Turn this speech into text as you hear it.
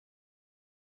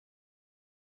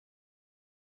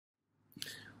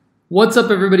What's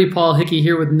up, everybody? Paul Hickey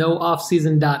here with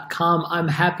NoOffSeason.com. I'm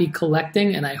happy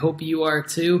collecting, and I hope you are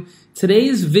too.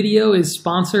 Today's video is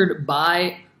sponsored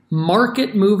by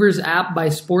Market Movers app by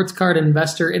Sports Card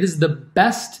Investor. It is the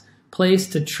best place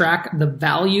to track the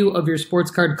value of your sports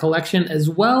card collection, as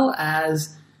well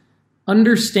as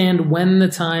understand when the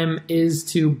time is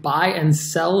to buy and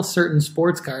sell certain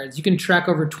sports cards. You can track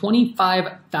over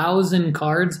 25,000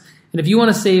 cards, and if you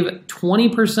want to save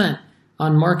 20%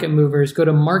 on Market Movers, go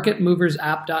to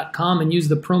marketmoversapp.com and use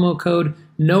the promo code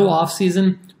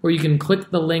NOOFFSEASON, or you can click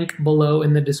the link below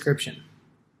in the description.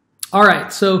 All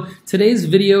right, so today's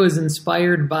video is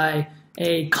inspired by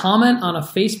a comment on a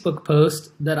Facebook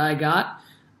post that I got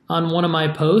on one of my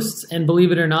posts, and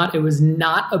believe it or not, it was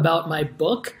not about my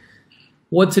book,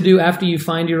 What to Do After You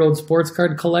Find Your Old Sports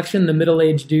Card Collection, The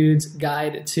Middle-Aged Dude's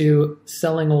Guide to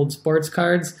Selling Old Sports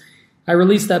Cards. I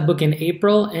released that book in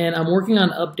April, and I'm working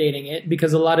on updating it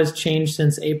because a lot has changed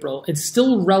since April. It's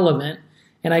still relevant,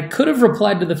 and I could have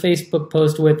replied to the Facebook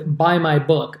post with "buy my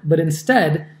book," but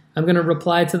instead, I'm going to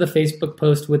reply to the Facebook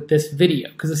post with this video,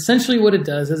 because essentially what it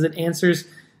does is it answers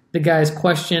the guy's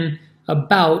question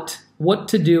about what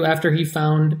to do after he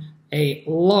found a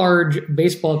large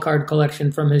baseball card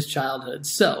collection from his childhood.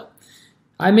 So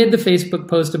I made the Facebook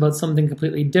post about something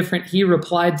completely different. He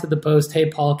replied to the post, "Hey,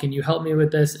 Paul, can you help me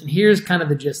with this?" And here's kind of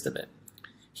the gist of it.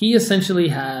 He essentially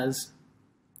has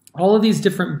all of these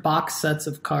different box sets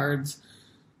of cards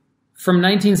from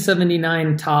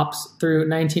 1979 tops through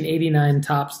 1989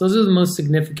 tops. Those are the most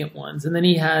significant ones. And then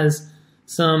he has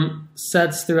some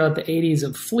sets throughout the 80s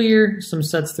of Fleer, some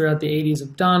sets throughout the 80s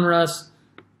of Donruss,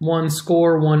 one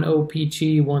Score, one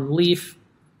O-Pee-Chee, one Leaf,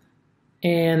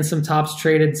 and some tops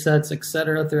traded sets,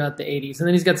 etc. throughout the 80s. And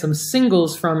then he's got some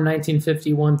singles from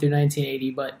 1951 through 1980,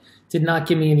 but did not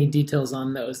give me any details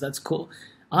on those. That's cool.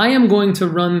 I am going to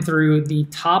run through the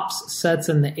tops sets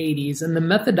in the 80s, and the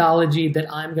methodology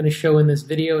that I'm going to show in this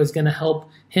video is going to help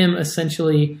him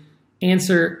essentially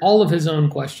answer all of his own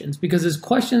questions, because his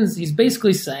questions, he's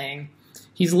basically saying,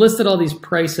 he's listed all these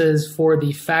prices for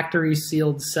the factory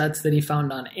sealed sets that he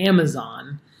found on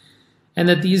Amazon, and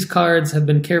that these cards have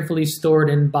been carefully stored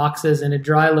in boxes in a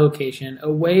dry location,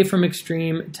 away from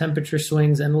extreme temperature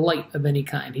swings and light of any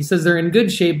kind. He says they're in good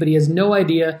shape, but he has no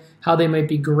idea how they might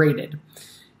be graded.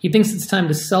 He thinks it's time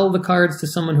to sell the cards to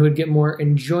someone who would get more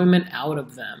enjoyment out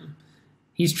of them.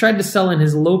 He's tried to sell in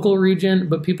his local region,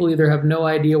 but people either have no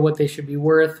idea what they should be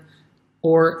worth,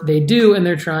 or they do, and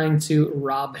they're trying to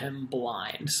rob him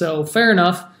blind. So fair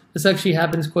enough. This actually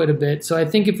happens quite a bit. So I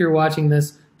think if you're watching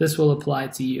this, this will apply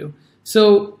to you.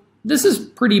 So this is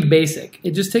pretty basic.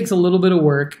 It just takes a little bit of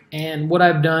work, and what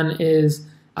I've done is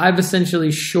I've essentially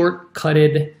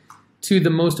shortcutted to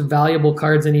the most valuable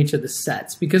cards in each of the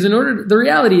sets, because the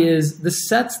reality is the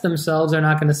sets themselves are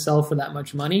not going to sell for that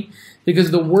much money, because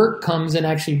the work comes in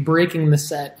actually breaking the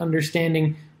set,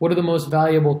 understanding what are the most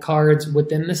valuable cards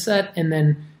within the set, and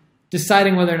then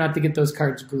deciding whether or not to get those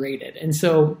cards graded. And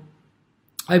so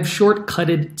I've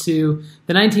shortcutted to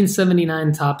the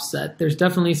 1979 top set. There's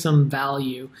definitely some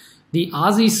value. The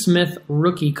Ozzie Smith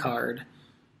rookie card,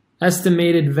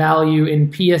 estimated value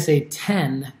in PSA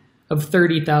 10 of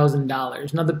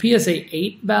 $30,000. Now the PSA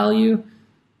 8 value,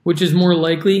 which is more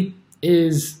likely,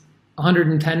 is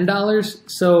 $110.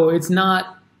 So it's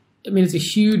not, I mean, it's a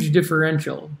huge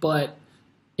differential, but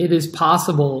it is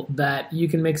possible that you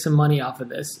can make some money off of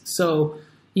this. So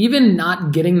even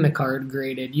not getting the card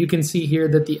graded, you can see here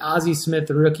that the Ozzie Smith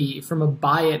rookie, from a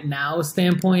buy it now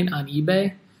standpoint on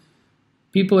eBay,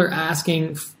 people are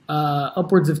asking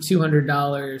upwards of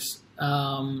 $200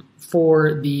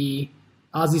 for the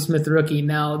Ozzie Smith rookie.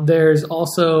 Now there's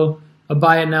also a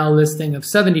buy it now listing of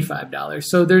 $75.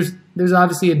 So there's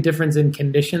obviously a difference in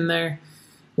condition there.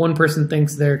 One person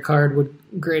thinks their card would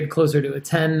grade closer to a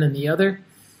 10 than the other.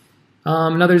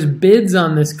 Now there's bids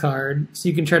on this card, so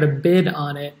you can try to bid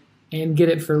on it and get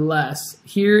it for less.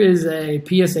 Here is a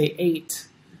PSA 8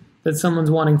 that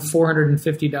someone's wanting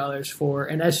 $450 for,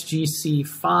 an SGC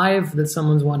 5 that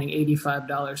someone's wanting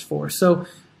 $85 for. So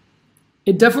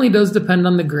it definitely does depend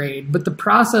on the grade, but the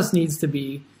process needs to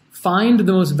be find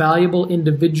the most valuable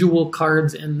individual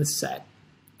cards in the set.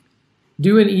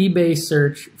 Do an eBay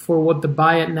search for what the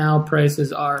buy it now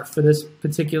prices are for this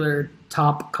particular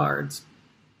top cards.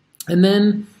 And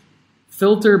then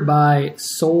filter by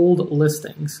sold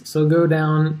listings. So go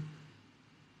down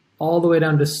all the way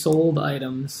down to sold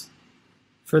items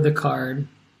for the card.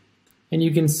 And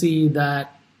you can see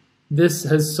that this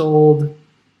has sold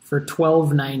for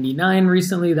 $12.99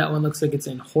 recently. That one looks like it's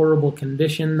in horrible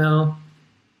condition though.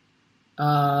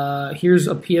 Here's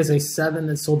a PSA 7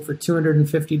 that sold for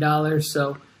 $250.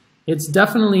 So It's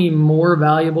definitely more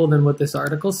valuable than what this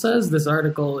article says. This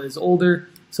article is older,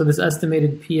 so this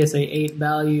estimated PSA 8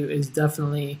 value is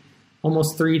definitely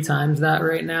almost 3 times that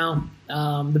right now.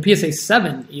 The PSA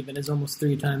 7 even is almost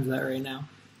 3 times that right now.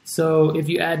 So if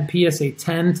you add PSA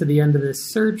 10 to the end of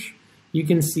this search, you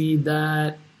can see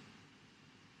that,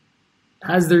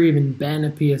 has there even been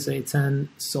a PSA 10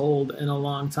 sold in a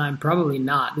long time? Probably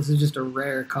not. This is just a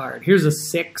rare card. Here's a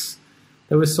 6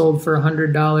 that was sold for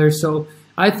 $100. So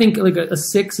I think like a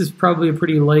 6 is probably a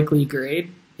pretty likely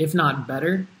grade, if not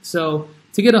better. So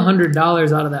to get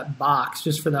 $100 out of that box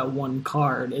just for that one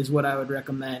card is what I would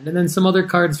recommend. And then some other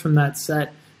cards from that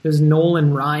set. There's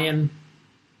Nolan Ryan,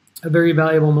 a very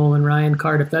valuable Nolan Ryan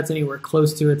card. If that's anywhere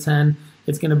close to a 10,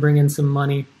 it's going to bring in some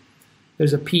money.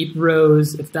 There's a Pete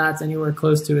Rose. If that's anywhere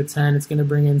close to a 10, it's going to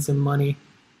bring in some money.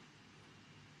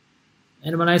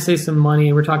 And when I say some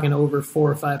money, we're talking over $4,000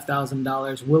 or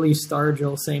 $5,000. Willie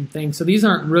Stargell, same thing. So these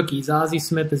aren't rookies. Ozzie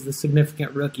Smith is the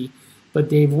significant rookie, but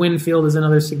Dave Winfield is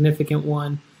another significant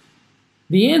one.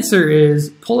 The answer is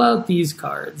pull out these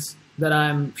cards that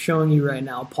I'm showing you right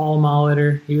now. Paul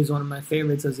Molitor, he was one of my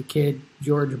favorites as a kid.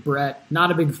 George Brett,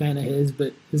 not a big fan of his,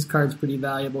 but his card's pretty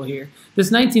valuable here.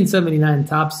 This 1979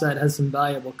 top set has some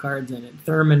valuable cards in it.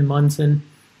 Thurman Munson.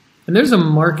 And there's a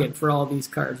market for all these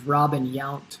cards. Robin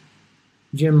Yount,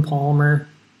 Jim Palmer.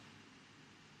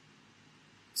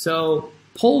 So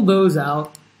pull those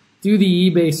out, do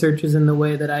the eBay searches in the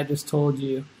way that I just told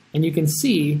you, and you can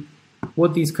see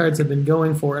what these cards have been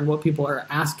going for and what people are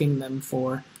asking them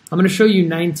for. I'm going to show you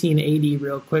 1980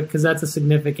 real quick because that's a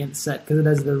significant set because it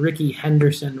has the Rickey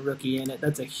Henderson rookie in it.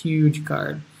 That's a huge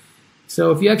card.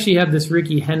 So if you actually have this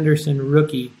Rickey Henderson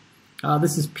rookie,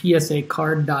 this is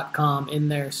PSAcard.com in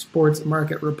their sports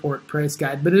market report price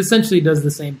guide, but it essentially does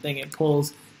the same thing. It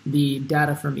pulls the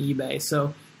data from eBay.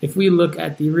 So if we look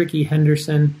at the Rickey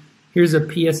Henderson, here's a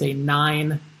PSA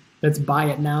 9 that's buy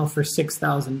it now for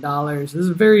 $6,000. This is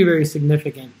a very, very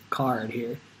significant card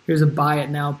here. Here's a buy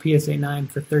it now PSA 9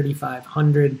 for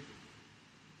 $3,500.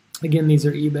 Again, these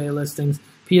are eBay listings.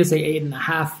 PSA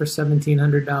 8.5 for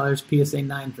 $1,700. PSA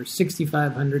 9 for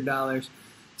 $6,500.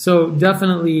 So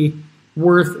definitely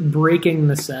worth breaking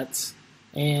the sets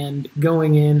and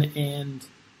going in and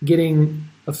getting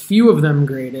a few of them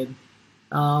graded.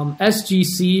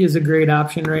 SGC is a great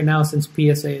option right now since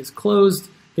PSA is closed.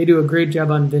 They do a great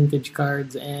job on vintage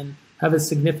cards and have a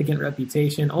significant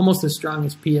reputation, almost as strong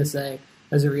as PSA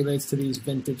as it relates to these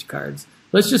vintage cards.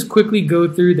 Let's just quickly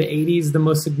go through the 80s, the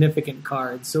most significant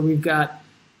cards. So we've got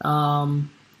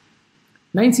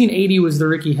 1980 was the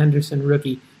Rickey Henderson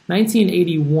rookie.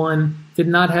 1981 did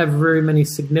not have very many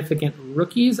significant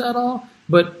rookies at all,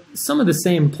 but some of the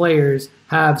same players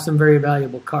have some very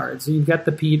valuable cards. So you've got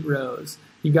the Pete Rose,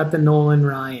 you've got the Nolan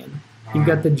Ryan, you've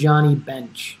got the Johnny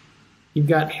Bench, you've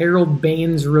got Harold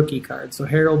Baines rookie card. So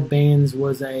Harold Baines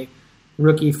was a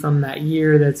rookie from that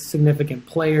year that's a significant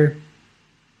player.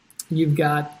 You've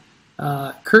got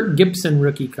Kurt Gibson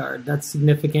rookie card. That's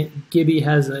significant. Gibby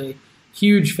has a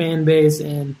huge fan base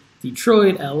in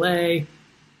Detroit, LA.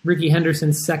 Rickey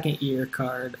Henderson's second year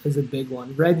card is a big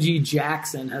one. Reggie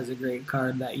Jackson has a great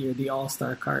card that year, the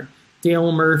All-Star card.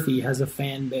 Dale Murphy has a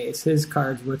fan base. His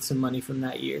card's worth some money from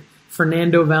that year.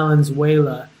 Fernando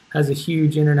Valenzuela has a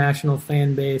huge international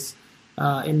fan base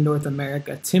in North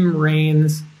America. Tim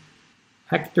Raines,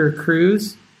 Hector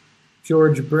Cruz,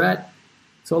 George Brett.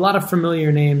 So a lot of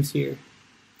familiar names here.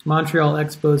 Montreal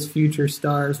Expos future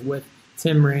stars with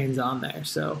Tim Raines on there.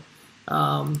 So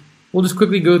we'll just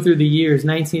quickly go through the years.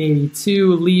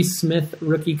 1982, Lee Smith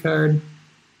rookie card.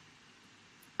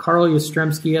 Carl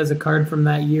Yastrzemski has a card from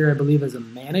that year, I believe, as a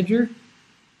manager.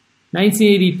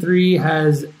 1983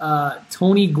 has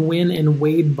Tony Gwynn and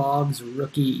Wade Boggs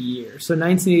rookie year. So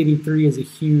 1983 is a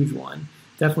huge one.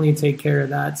 Definitely take care of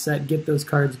that set. Get those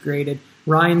cards graded.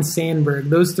 Ryan Sandberg.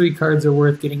 Those 3 cards are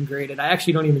worth getting graded. I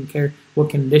actually don't even care what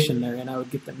condition they're in. I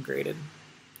would get them graded.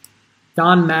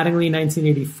 Don Mattingly,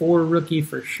 1984 rookie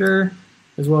for sure,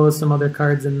 as well as some other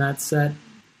cards in that set.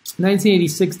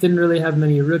 1986 didn't really have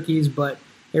many rookies, but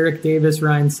Eric Davis,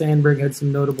 Ryan Sandberg had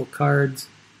some notable cards.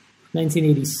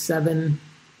 1987,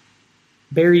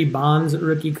 Barry Bonds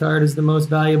rookie card is the most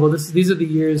valuable. These are the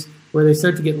years where they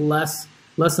start to get less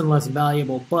and less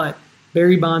valuable, but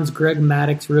Barry Bonds, Greg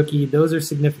Maddux rookie, those are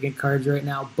significant cards right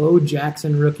now. Bo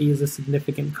Jackson rookie is a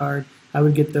significant card. I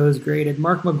would get those graded.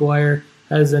 Mark McGwire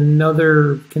has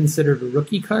another considered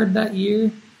rookie card that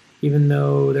year, even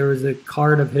though there was a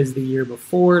card of his the year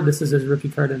before. This is his rookie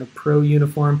card in a pro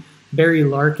uniform. Barry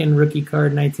Larkin rookie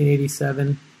card,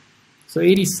 1987. So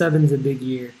 87 is a big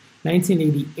year.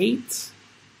 1988,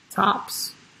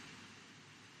 Topps.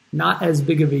 Not as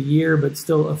big of a year, but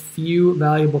still a few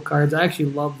valuable cards. I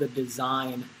actually love the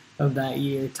design of that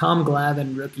year. Tom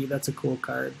Glavine, rookie. That's a cool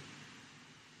card.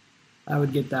 I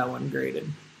would get that one graded.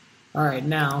 All right,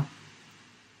 now,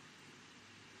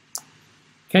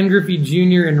 Ken Griffey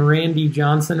Jr. and Randy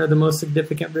Johnson are the most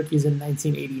significant rookies in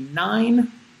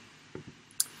 1989.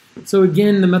 So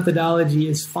again, the methodology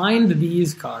is find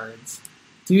these cards,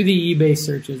 do the eBay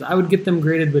searches. I would get them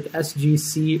graded with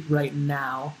SGC right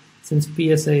now since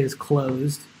PSA is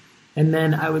closed. And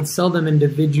then I would sell them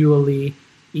individually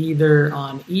either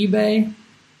on eBay.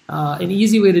 An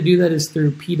easy way to do that is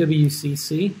through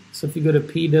PWCC. So if you go to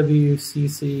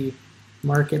PWCC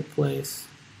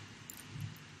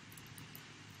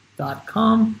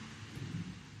Marketplace.com,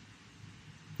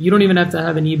 you don't even have to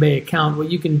have an eBay account.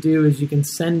 What you can do is you can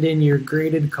send in your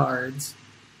graded cards,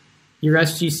 your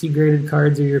SGC graded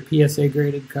cards or your PSA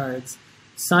graded cards.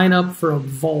 Sign up for a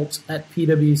vault at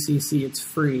PWCC. It's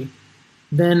free.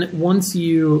 Then once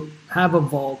you have a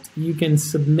vault, you can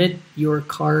submit your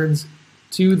cards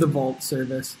to the vault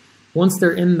service. Once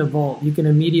they're in the vault, you can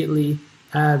immediately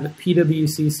have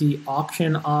PWCC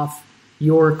auction off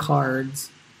your cards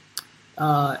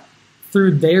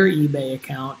through their eBay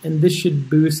account, and this should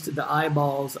boost the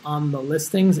eyeballs on the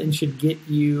listings and should get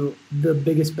you the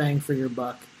biggest bang for your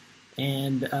buck.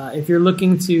 And if you're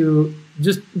looking to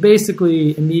just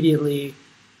basically immediately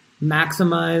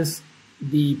maximize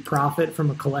the profit from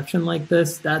a collection like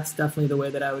this, that's definitely the way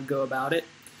that I would go about it.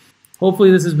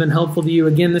 Hopefully this has been helpful to you.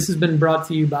 Again, this has been brought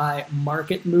to you by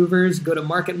Market Movers. Go to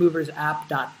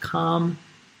marketmoversapp.com,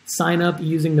 sign up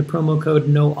using the promo code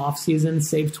NOOFFSEASON,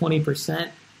 save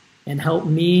 20%, and help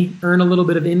me earn a little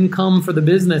bit of income for the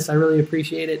business. I really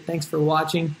appreciate it. Thanks for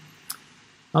watching.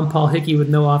 I'm Paul Hickey with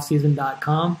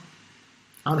NOOFFSEASON.com.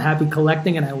 I'm happy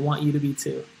collecting, and I want you to be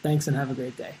too. Thanks, and have a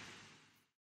great day.